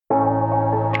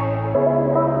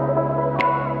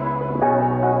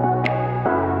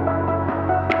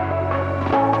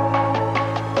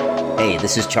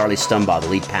this is Charlie Stumbaugh, the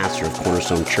lead pastor of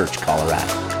Cornerstone Church,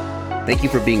 Colorado. Thank you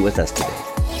for being with us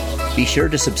today. Be sure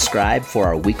to subscribe for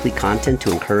our weekly content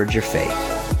to encourage your faith.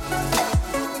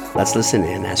 Let's listen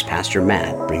in as Pastor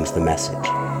Matt brings the message.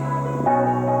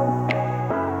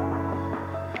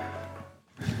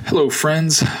 Hello,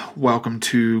 friends. Welcome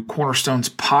to Cornerstone's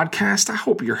podcast. I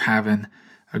hope you're having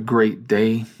a great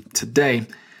day today.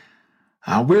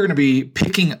 We're going to be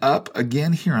picking up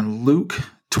again here in Luke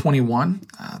 21,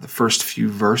 the first few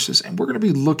verses, and we're going to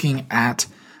be looking at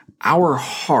our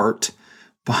heart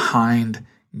behind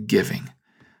giving,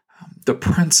 the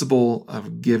principle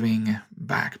of giving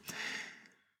back.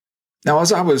 Now,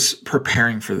 as I was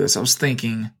preparing for this, I was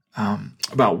thinking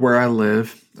about where I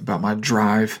live, about my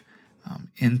drive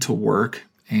into work,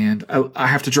 and I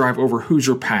have to drive over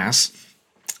Hoosier Pass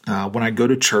when I go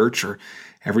to church, or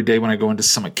every day when I go into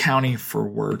Summit County for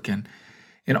work. And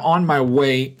on my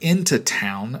way into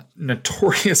town,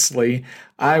 notoriously,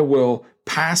 I will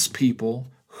pass people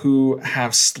who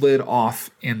have slid off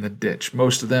in the ditch.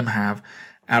 Most of them have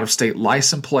out-of-state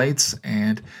license plates,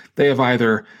 and they have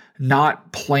either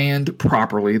not planned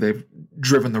properly, they've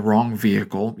driven the wrong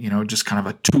vehicle, just kind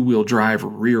of a two-wheel drive or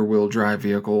rear-wheel drive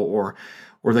vehicle, or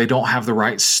they don't have the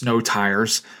right snow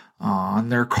tires on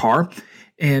their car,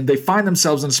 and they find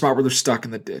themselves in a spot where they're stuck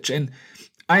in the ditch. And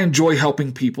I enjoy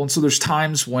helping people, and so there's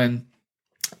times when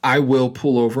I will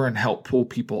pull over and help pull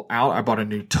people out. I bought a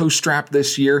new tow strap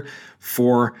this year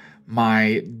for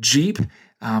my Jeep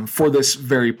for this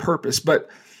very purpose. But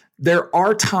there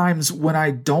are times when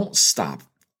I don't stop,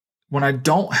 when I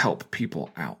don't help people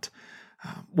out.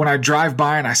 When I drive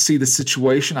by and I see the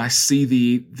situation, I see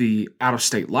the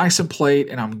out-of-state license plate,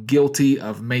 and I'm guilty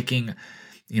of making,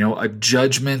 a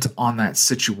judgment on that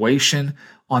situation,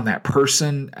 on that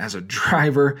person as a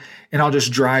driver, and I'll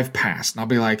just drive past, and I'll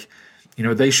be like,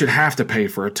 they should have to pay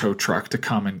for a tow truck to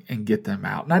come and get them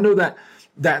out. And I know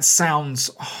that sounds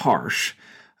harsh,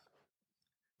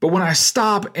 but when I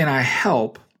stop and I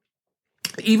help,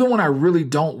 even when I really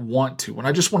don't want to, when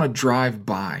I just want to drive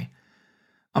by,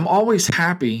 I'm always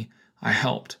happy I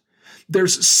helped.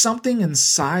 There's something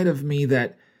inside of me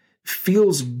that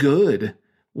feels good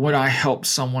when I help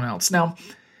someone else. Now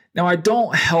I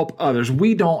don't help others.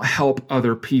 We don't help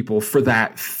other people for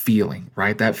that feeling,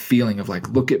 right? That feeling of like,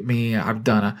 look at me, I've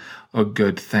done a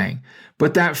good thing.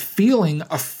 But that feeling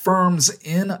affirms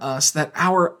in us that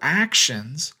our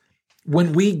actions,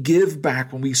 when we give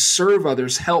back, when we serve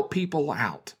others, help people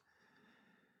out,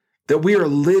 that we are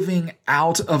living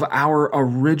out of our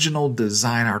original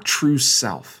design, our true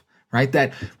self, right?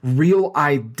 That real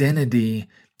identity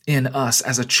in us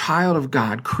as a child of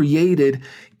God, created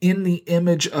in the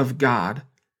image of God,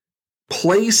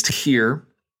 placed here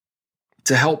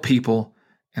to help people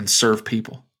and serve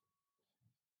people.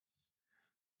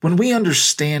 When we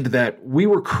understand that we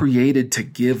were created to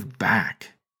give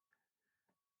back,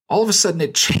 all of a sudden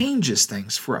it changes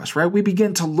things for us, right? We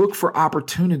begin to look for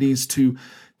opportunities to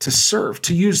serve,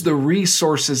 to use the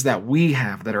resources that we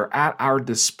have that are at our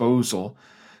disposal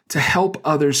to help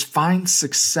others find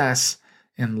success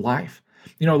in life.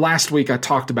 Last week I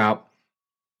talked about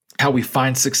how we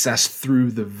find success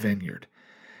through the vineyard.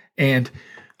 And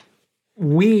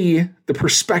the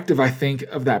perspective, I think,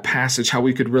 of that passage, how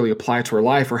we could really apply it to our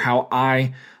life, or how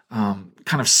I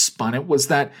kind of spun it, was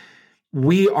that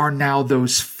we are now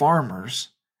those farmers,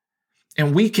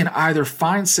 and we can either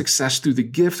find success through the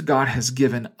gift God has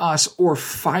given us, or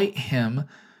fight Him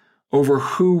over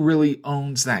who really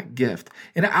owns that gift.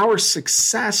 And our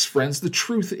success, friends, the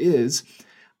truth is,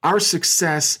 our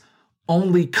success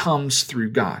only comes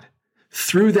through God,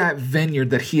 through that vineyard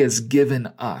that He has given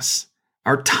us,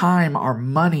 our time, our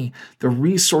money, the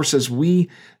resources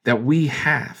that we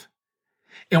have.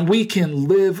 And we can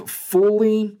live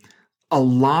fully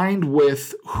aligned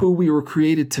with who we were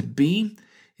created to be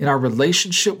in our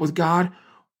relationship with God,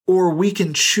 or we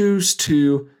can choose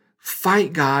to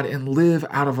fight God and live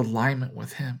out of alignment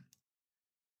with Him.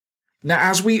 Now,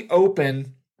 as we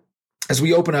open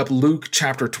up Luke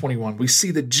chapter 21, we see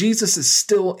that Jesus is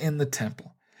still in the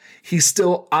temple. He's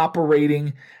still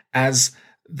operating as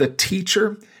the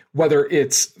teacher, whether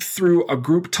it's through a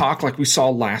group talk like we saw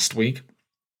last week,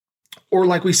 or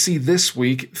like we see this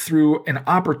week through an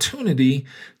opportunity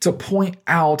to point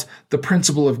out the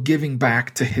principle of giving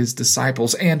back to His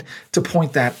disciples, and to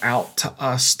point that out to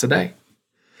us today.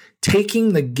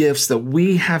 Taking the gifts that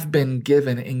we have been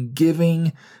given and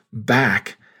giving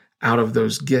back out of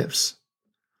those gifts.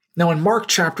 Now, in Mark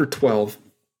chapter 12,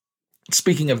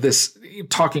 speaking of this,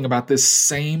 talking about this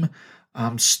same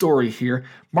story here.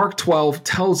 Mark 12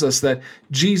 tells us that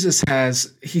Jesus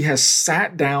has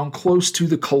sat down close to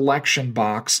the collection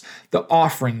box, the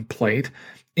offering plate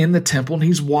in the temple, and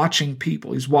he's watching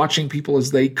people. He's watching people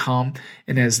as they come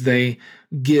and as they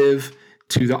give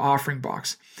to the offering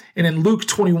box. And in Luke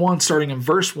 21, starting in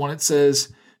verse 1, it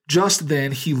says, "Just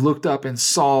then he looked up and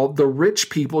saw the rich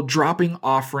people dropping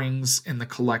offerings in the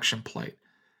collection plate.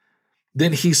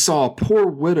 Then he saw a poor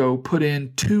widow put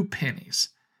in 2 pennies.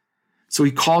 So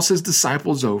he calls his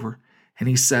disciples over and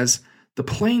he says, 'The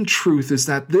plain truth is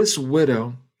that this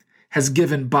widow has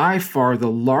given by far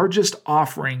the largest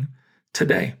offering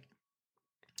today.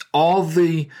 All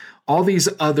these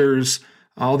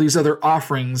other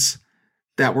offerings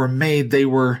that were made, they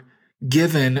were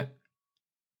given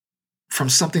from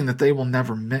something that they will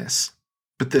never miss.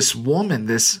 But this woman,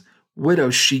 this widow,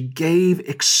 she gave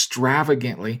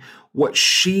extravagantly what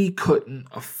she couldn't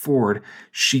afford.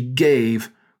 She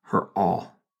gave her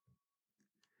all.'"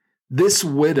 This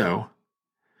widow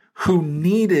who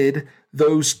needed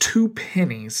those 2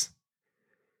 pennies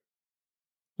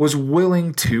was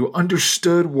willing to,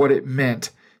 understood what it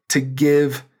meant to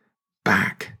give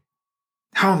back.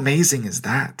 How amazing is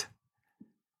that?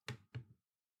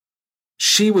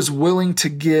 She was willing to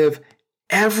give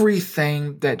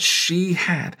everything that she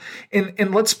had.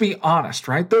 And let's be honest,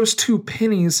 right? Those 2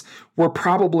 pennies were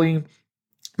probably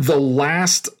the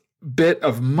last bit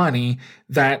of money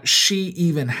that she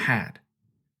even had.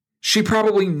 She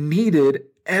probably needed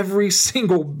every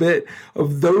single bit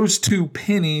of those 2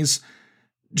 pennies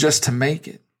just to make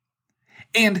it.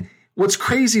 And what's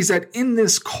crazy is that in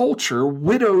this culture,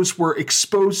 widows were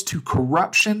exposed to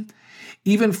corruption,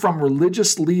 even from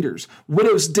religious leaders.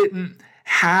 Widows didn't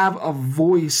have a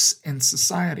voice in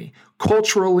society.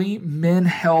 Culturally, men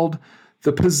held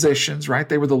the positions, right?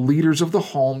 They were the leaders of the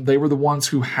home. They were the ones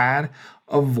who had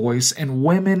a voice. And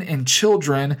women and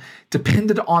children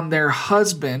depended on their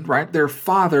husband, right? Their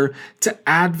father, to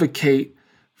advocate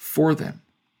for them.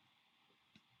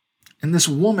 And this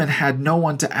woman had no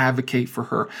one to advocate for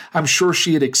her. I'm sure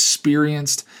she had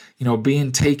experienced,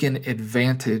 being taken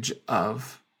advantage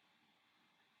of.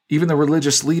 Even the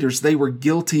religious leaders, they were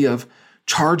guilty of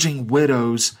charging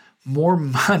widows more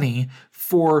money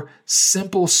for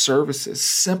simple services,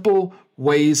 simple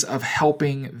ways of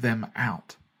helping them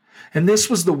out. And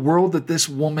this was the world that this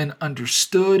woman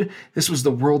understood. This was the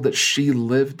world that she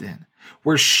lived in,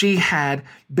 where she had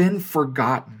been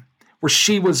forgotten, where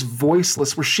she was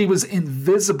voiceless, where she was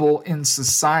invisible in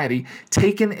society,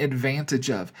 taken advantage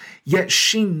of. Yet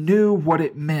she knew what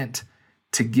it meant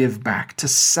to give back, to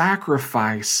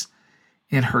sacrifice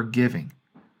in her giving.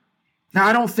 Now,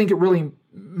 I don't think it really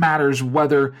matters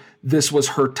whether this was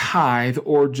her tithe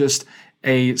or just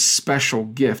a special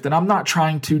gift. And I'm not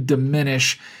trying to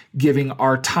diminish giving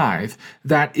our tithe.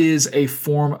 That is a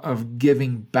form of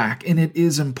giving back, and it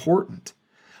is important.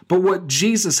 But what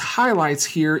Jesus highlights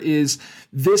here is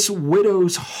this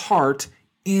widow's heart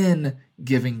in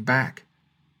giving back.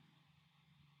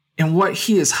 And what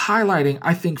he is highlighting,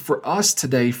 I think, for us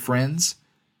today, friends,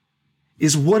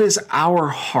 is what is our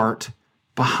heart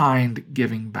behind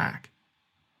giving back.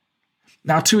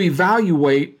 Now, to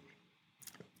evaluate,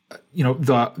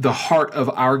 the heart of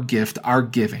our gift, our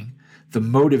giving, the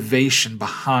motivation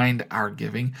behind our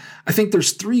giving, I think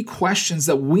there's 3 questions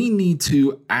that we need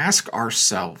to ask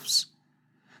ourselves.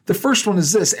 The first one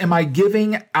is this: am I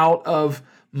giving out of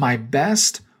my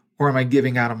best or am I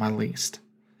giving out of my least?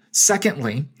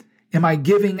 Secondly, am I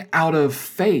giving out of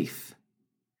faith?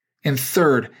 And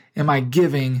third, am I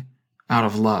giving out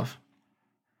of love?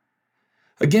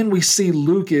 Again, we see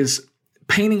Luke is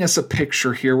painting us a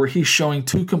picture here where he's showing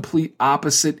 2 complete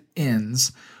opposite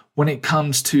ends when it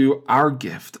comes to our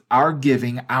gift, our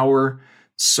giving, our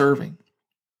serving.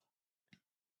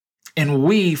 And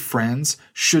we, friends,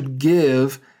 should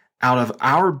give out of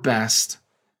our best,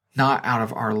 not out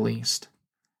of our least.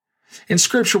 In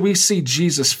Scripture, we see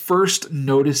Jesus first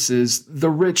notices the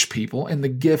rich people and the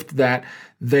gift that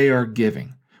they are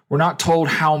giving. We're not told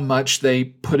how much they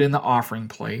put in the offering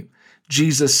plate.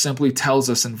 Jesus simply tells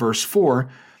us in verse 4,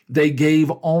 they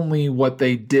gave only what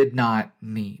they did not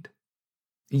need.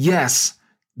 Yes,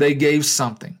 they gave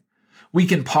something. We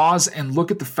can pause and look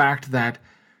at the fact that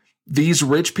these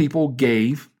rich people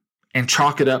gave and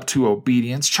chalk it up to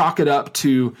obedience, chalk it up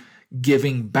to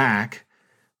giving back,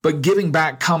 but giving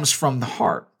back comes from the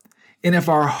heart. And if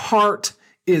our heart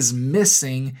is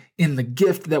missing in the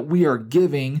gift that we are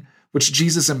giving, which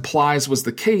Jesus implies was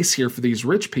the case here for these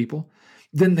rich people,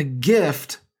 then the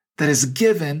gift that is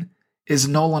given is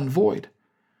null and void.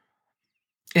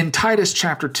 In Titus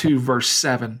chapter 2, verse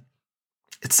 7,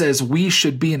 it says, we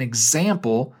should be an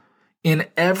example in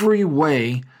every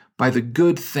way by the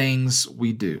good things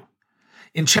we do.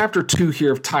 In chapter 2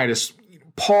 here of Titus,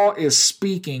 Paul is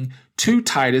speaking to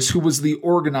Titus, who was the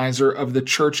organizer of the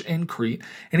church in Crete,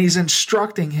 and he's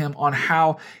instructing him on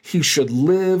how he should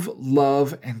live,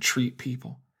 love, and treat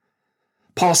people.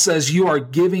 Paul says you are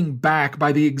giving back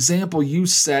by the example you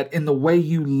set in the way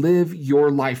you live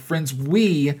your life. Friends,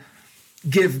 we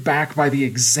give back by the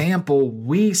example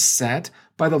we set,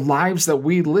 by the lives that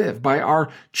we live, by our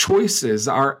choices,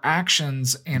 our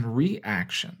actions, and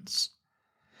reactions.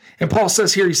 And Paul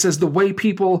says here, he says, the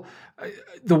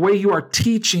way you are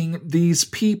teaching these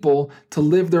people to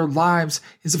live their lives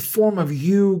is a form of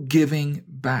you giving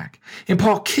back. And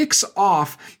Paul kicks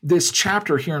off this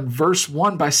chapter here in verse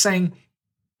 1 by saying,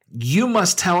 you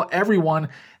must tell everyone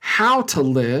how to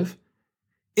live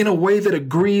in a way that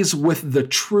agrees with the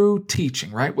true teaching,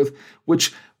 right?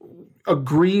 Which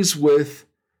agrees with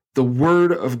the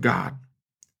Word of God.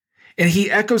 And he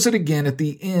echoes it again at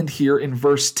the end here in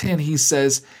verse 10. He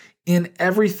says, in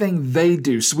everything they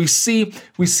do. So we see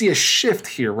a shift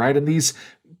here, right? In these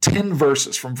 10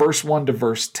 verses from verse 1 to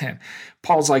verse 10.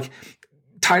 Paul's like,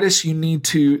 Titus, you need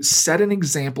to set an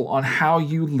example on how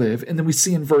you live. And then we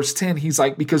see in verse 10, he's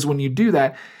like, because when you do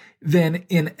that, then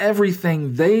in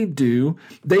everything they do,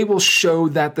 they will show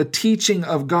that the teaching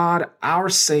of God, our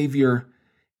Savior,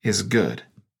 is good.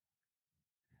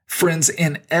 Friends,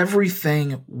 in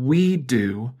everything we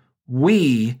do,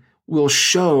 we will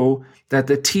show that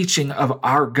the teaching of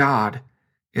our God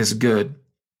is good.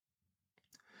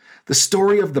 The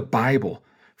story of the Bible,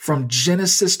 from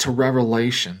Genesis to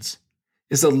Revelations,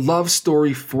 is a love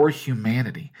story for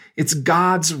humanity. It's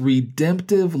God's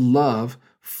redemptive love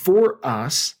for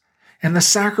us and the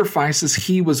sacrifices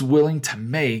he was willing to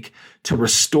make to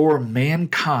restore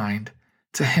mankind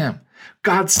to him.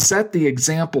 God set the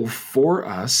example for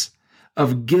us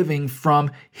of giving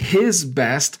from his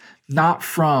best, not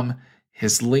from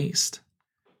his least.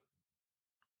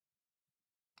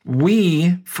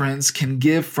 We, friends, can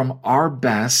give from our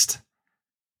best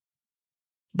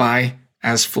by,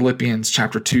 as Philippians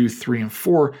chapter 2, 3, and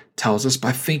 4 tells us,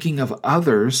 by thinking of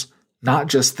others, not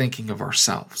just thinking of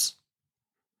ourselves.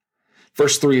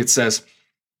 Verse 3, it says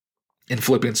in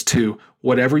Philippians 2,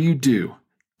 whatever you do,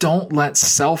 don't let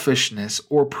selfishness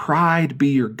or pride be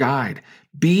your guide.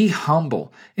 Be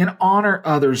humble and honor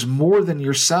others more than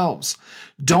yourselves.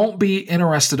 Don't be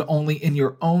interested only in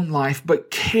your own life,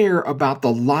 but care about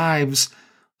the lives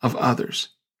of others.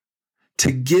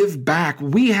 To give back,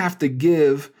 we have to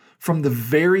give from the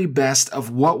very best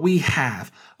of what we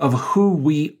have, of who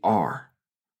we are.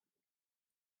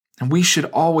 And we should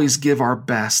always give our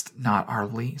best, not our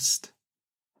least.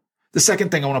 The second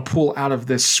thing I want to pull out of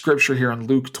this scripture here in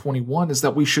Luke 21 is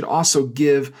that we should also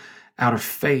give out of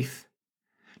faith.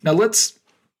 Now let's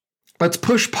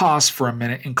push pause for a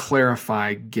minute and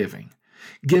clarify giving.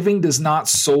 Giving does not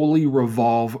solely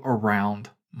revolve around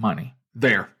money.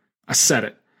 There, I said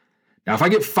it. Now, if I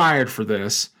get fired for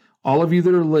this, all of you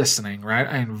that are listening, right,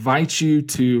 I invite you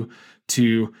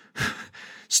to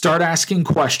start asking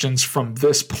questions from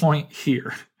this point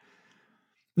here.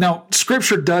 Now,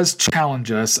 Scripture does challenge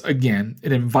us again.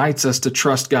 It invites us to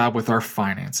trust God with our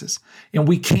finances, and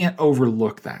we can't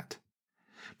overlook that.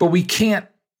 But we can't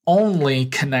only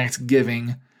connect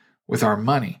giving with our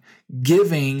money.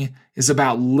 Giving is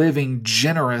about living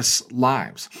generous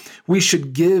lives. We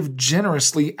should give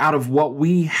generously out of what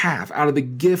we have, out of the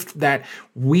gift that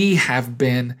we have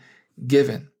been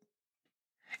given.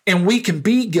 And we can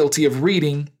be guilty of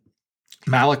reading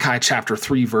Malachi chapter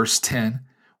 3, verse 10,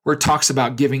 where it talks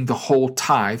about giving the whole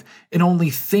tithe and only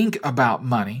think about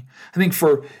money. I think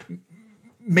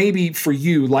maybe for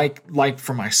you, like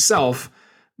for myself,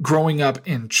 growing up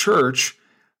in church,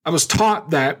 I was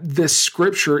taught that this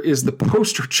scripture is the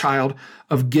poster child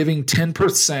of giving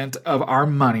 10% of our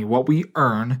money, what we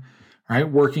earn, right,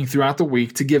 working throughout the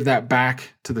week, to give that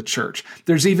back to the church.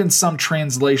 There's even some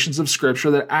translations of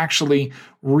scripture that actually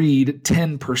read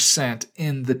 10%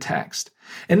 in the text.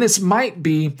 And this might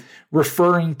be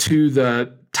referring to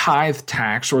the tithe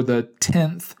tax, or the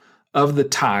tenth of the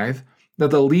tithe that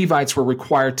the Levites were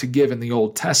required to give in the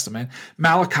Old Testament.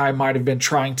 Malachi might have been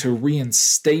trying to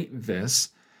reinstate this.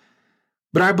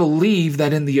 But I believe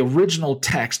that in the original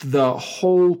text, the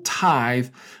whole tithe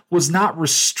was not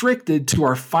restricted to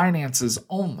our finances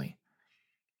only.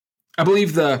 I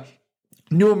believe the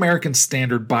New American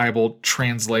Standard Bible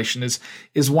translation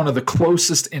is one of the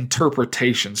closest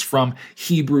interpretations from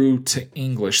Hebrew to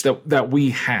English that we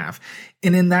have.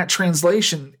 And in that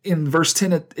translation, in verse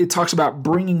 10, it talks about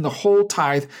bringing the whole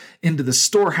tithe into the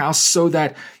storehouse so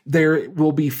that there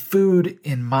will be food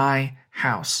in my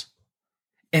house.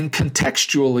 And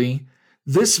contextually,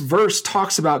 This verse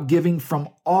talks about giving from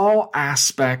all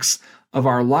aspects of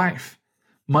our life: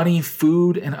 money,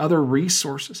 food, and other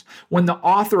resources. When the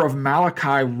author of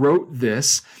Malachi wrote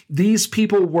this, these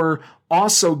people were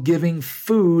also giving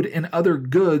food and other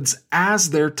goods as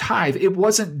their tithe. It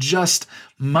wasn't just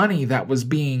money that was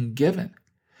being given.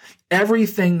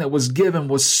 Everything that was given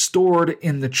was stored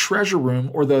in the treasure room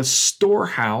or the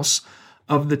storehouse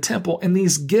of the temple. And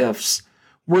these gifts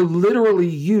were literally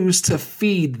used to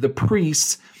feed the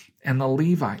priests and the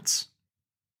Levites.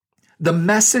 The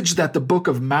message that the book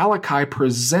of Malachi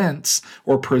presented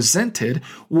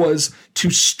was to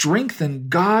strengthen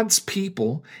God's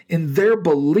people in their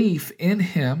belief in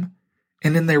Him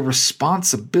and in their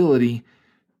responsibility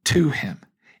to Him.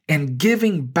 And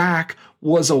giving back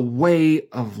was a way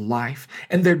of life.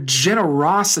 And their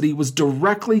generosity was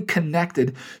directly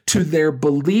connected to their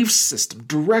belief system,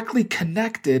 directly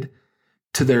connected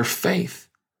to their faith.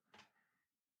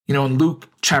 In Luke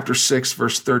chapter 6,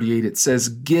 verse 38, it says,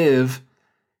 "Give,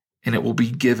 and it will be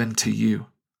given to you.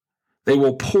 They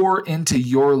will pour into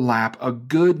your lap a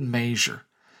good measure,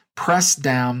 pressed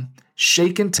down,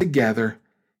 shaken together,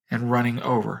 and running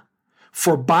over.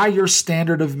 For by your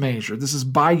standard of measure," this is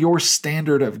by your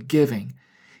standard of giving,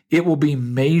 "it will be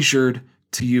measured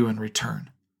to you in return."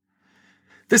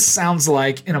 This sounds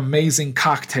like an amazing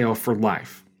cocktail for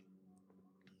life.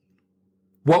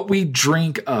 What we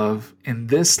drink of in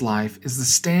this life is the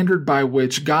standard by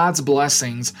which God's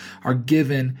blessings are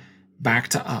given back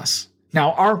to us.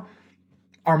 Now,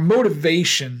 our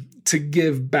motivation to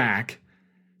give back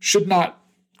should not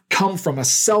come from a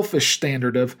selfish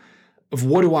standard of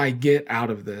what do I get out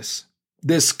of this?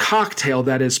 This cocktail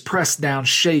that is pressed down,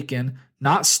 shaken,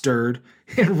 not stirred,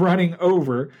 and running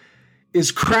over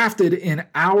is crafted in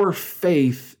our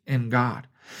faith in God.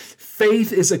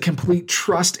 Faith is a complete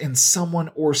trust in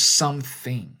someone or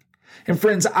something. And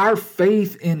friends, our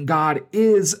faith in God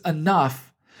is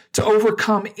enough to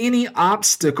overcome any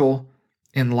obstacle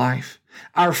in life.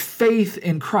 Our faith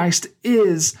in Christ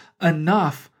is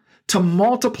enough to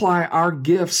multiply our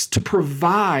gifts to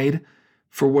provide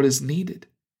for what is needed.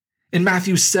 In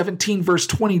Matthew 17, verse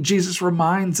 20, Jesus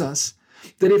reminds us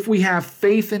that if we have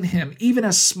faith in Him, even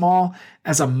as small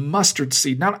as a mustard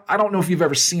seed. Now, I don't know if you've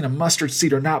ever seen a mustard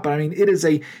seed or not, but it is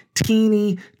a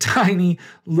teeny, tiny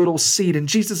little seed. And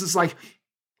Jesus is like,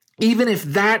 even if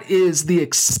that is the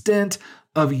extent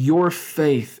of your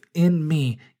faith in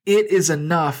me, it is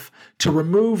enough to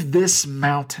remove this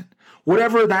mountain.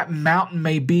 Whatever that mountain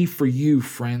may be for you,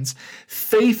 friends,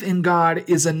 faith in God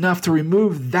is enough to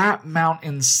remove that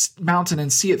mountain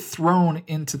and see it thrown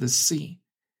into the sea.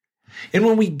 And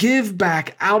when we give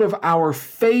back out of our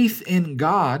faith in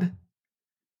God,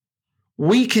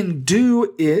 we can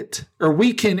do it, or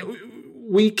we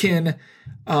can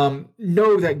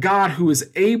know that God, who is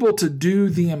able to do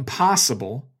the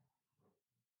impossible,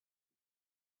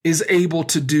 is able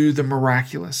to do the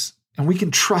miraculous. And we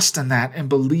can trust in that and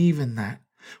believe in that.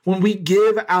 When we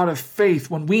give out of faith,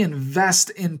 when we invest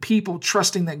in people,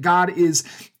 trusting that God is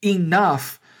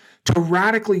enough to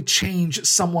radically change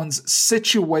someone's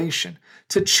situation,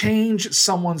 to change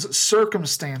someone's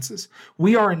circumstances,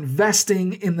 we are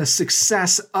investing in the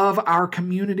success of our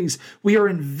communities. We are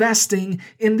investing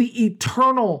in the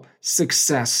eternal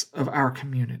success of our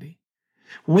community.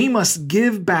 We must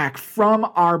give back from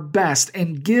our best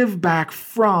and give back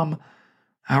from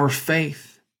our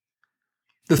faith.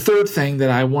 The third thing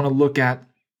that I want to look at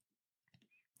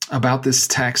about this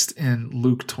text in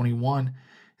Luke 21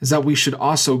 is that we should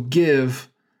also give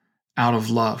out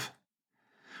of love.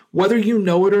 Whether you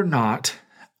know it or not,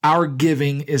 our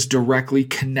giving is directly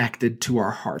connected to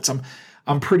our hearts.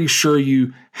 I'm pretty sure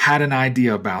you had an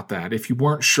idea about that. If you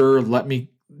weren't sure, let me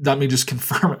just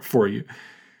confirm it for you.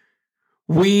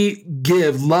 We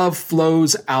give, love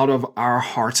flows out of our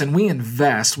hearts, and we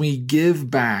invest, we give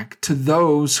back to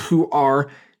those who are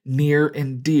near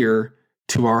and dear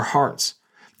to our hearts.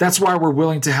 That's why we're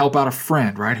willing to help out a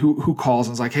friend, right? Who calls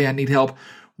and is like, hey, I need help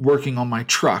working on my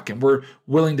truck. And we're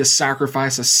willing to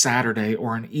sacrifice a Saturday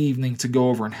or an evening to go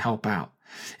over and help out.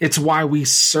 It's why we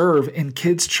serve in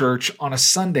kids' church on a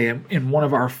Sunday in one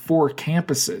of our 4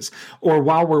 campuses, or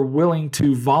while we're willing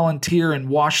to volunteer and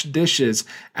wash dishes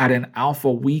at an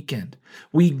Alpha weekend.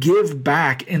 We give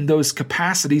back in those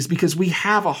capacities because we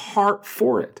have a heart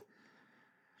for it.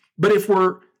 But if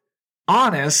we're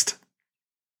honest,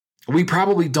 we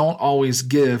probably don't always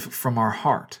give from our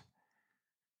heart.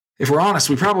 If we're honest,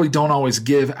 we probably don't always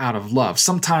give out of love.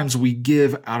 Sometimes we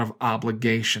give out of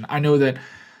obligation. I know that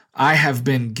I have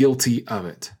been guilty of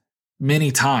it many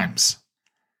times.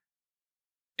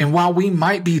 And while we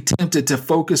might be tempted to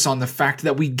focus on the fact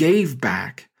that we gave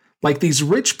back, Like these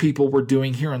rich people were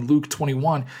doing here in Luke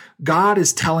 21, God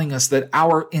is telling us that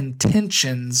our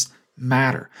intentions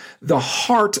matter. The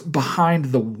heart behind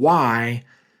the why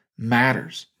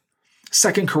matters.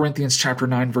 2 Corinthians chapter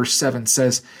 9, verse 7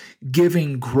 says,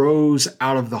 giving grows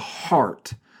out of the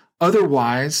heart.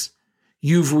 Otherwise,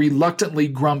 you've reluctantly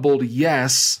grumbled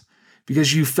yes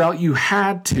because you felt you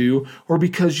had to or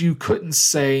because you couldn't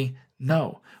say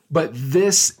no. But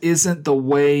this isn't the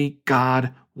way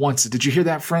God wants it. Did you hear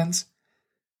that, friends?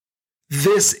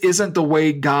 This isn't the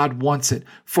way God wants it.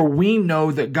 For we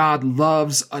know that God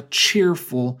loves a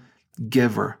cheerful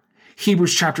giver.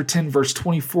 Hebrews chapter 10, verse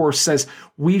 24 says,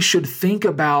 we should think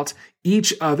about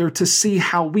each other to see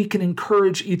how we can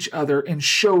encourage each other and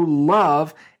show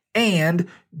love and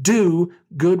do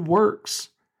good works.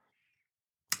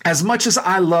 As much as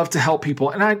I love to help people,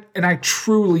 and I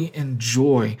truly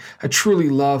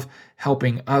love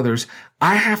helping others,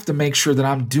 I have to make sure that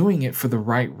I'm doing it for the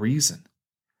right reason.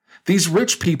 These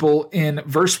rich people in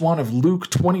verse 1 of Luke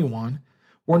 21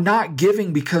 were not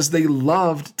giving because they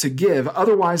loved to give.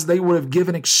 Otherwise, they would have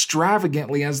given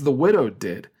extravagantly as the widow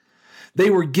did. They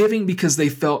were giving because they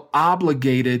felt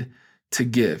obligated to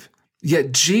give.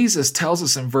 Yet Jesus tells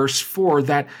us in verse 4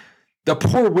 that the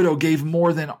poor widow gave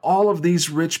more than all of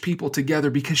these rich people together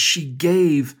because she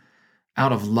gave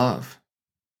out of love.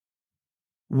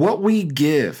 What we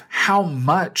give, how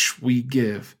much we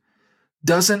give,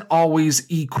 doesn't always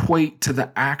equate to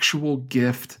the actual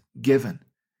gift given.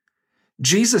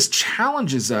 Jesus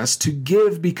challenges us to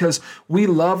give because we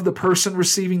love the person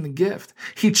receiving the gift.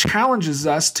 He challenges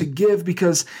us to give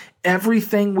because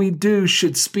everything we do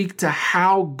should speak to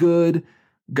how good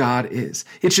God is.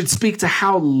 It should speak to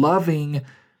how loving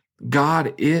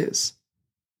God is.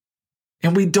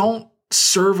 And we don't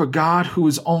serve a God who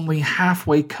is only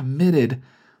halfway committed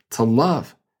to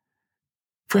love.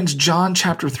 Friends, John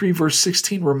chapter 3, verse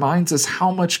 16 reminds us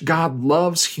how much God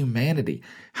loves humanity,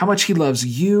 how much he loves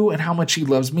you and how much he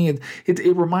loves me. And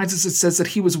it reminds us, it says that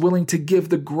he was willing to give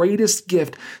the greatest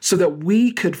gift so that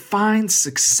we could find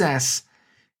success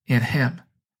in him.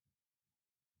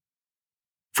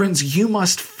 Friends, you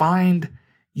must find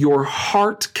your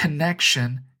heart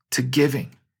connection to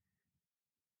giving.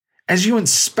 As you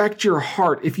inspect your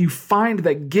heart, if you find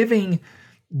that giving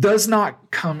does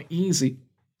not come easy,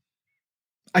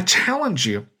 I challenge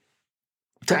you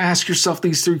to ask yourself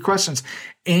these three questions.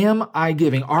 Am I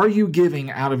giving? Are you giving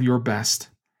out of your best?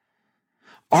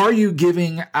 Are you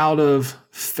giving out of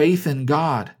faith in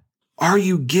God? Are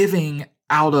you giving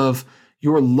out of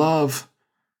your love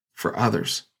for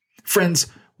others? Friends,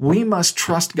 we must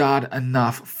trust God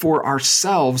enough for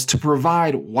ourselves to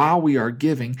provide while we are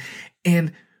giving,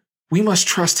 and we must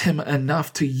trust him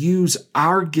enough to use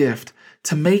our gift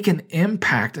to make an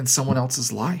impact in someone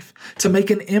else's life, to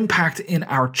make an impact in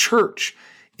our church,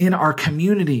 in our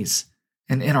communities,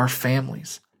 and in our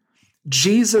families.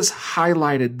 Jesus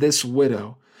highlighted this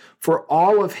widow for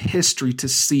all of history to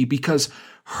see because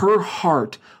her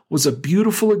heart was a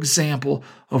beautiful example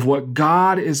of what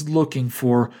God is looking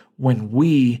for when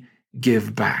we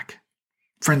give back.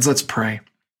 Friends, let's pray.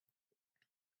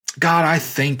 God, I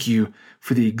thank you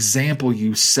for the example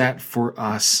you set for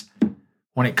us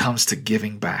when it comes to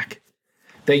giving back.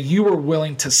 That you were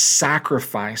willing to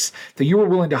sacrifice, that you were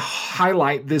willing to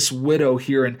highlight this widow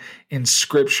here in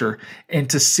Scripture and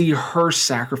to see her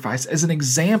sacrifice as an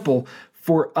example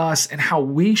for us and how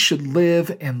we should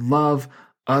live and love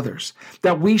others.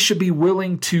 That we should be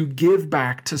willing to give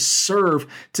back, to serve,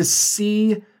 to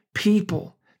see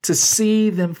people, to see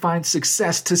them find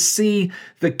success, to see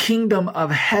the kingdom of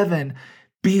heaven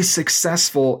be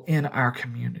successful in our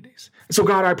communities. So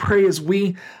God, I pray as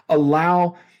we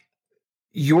allow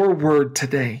your word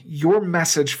today, your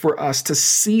message for us to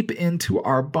seep into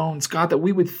our bones, God, that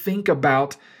we would think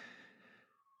about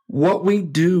what we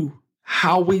do,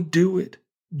 how we do it.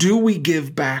 Do we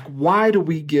give back? Why do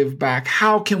we give back?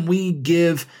 How can we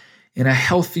give in a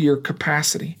healthier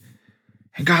capacity?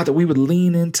 And God, that we would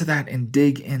lean into that and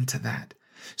dig into that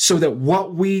so that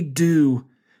what we do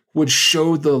would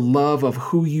show the love of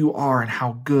who you are and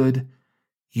how good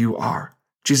you are.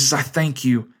 Jesus, I thank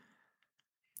you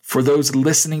for those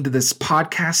listening to this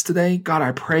podcast today. God,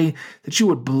 I pray that you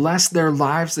would bless their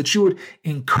lives, that you would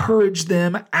encourage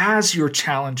them as you're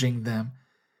challenging them,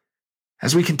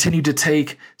 as we continue to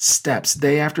take steps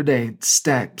day after day,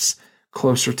 steps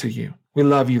closer to you. We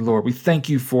love you, Lord. We thank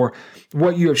you for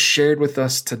what you have shared with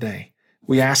us today.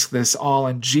 We ask this all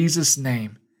in Jesus'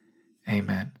 name.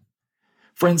 Amen.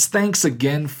 Friends, thanks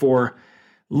again for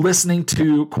listening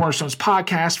to Cornerstone's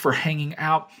podcast, for hanging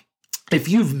out. If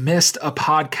you've missed a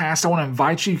podcast, I want to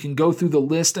invite you. You can go through the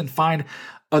list and find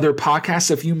other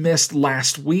podcasts. If you missed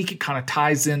last week, it kind of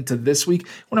ties into this week.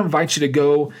 I want to invite you to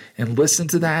go and listen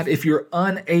to that. If you're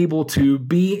unable to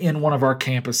be in one of our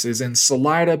campuses in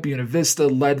Salida, Buena Vista,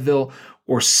 Leadville,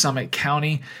 or Summit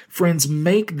County, friends,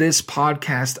 make this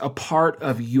podcast a part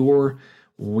of your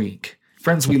week.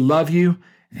 Friends, we love you,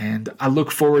 and I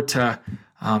look forward to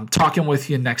talking with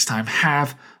you next time.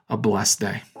 Have a blessed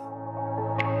day.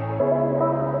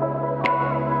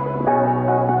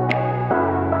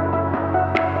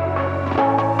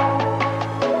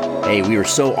 Hey, we are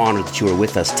so honored that you are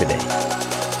with us today.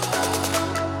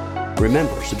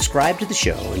 Remember, subscribe to the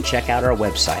show and check out our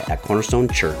website at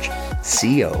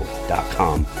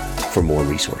cornerstonechurchco.com for more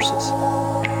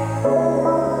resources.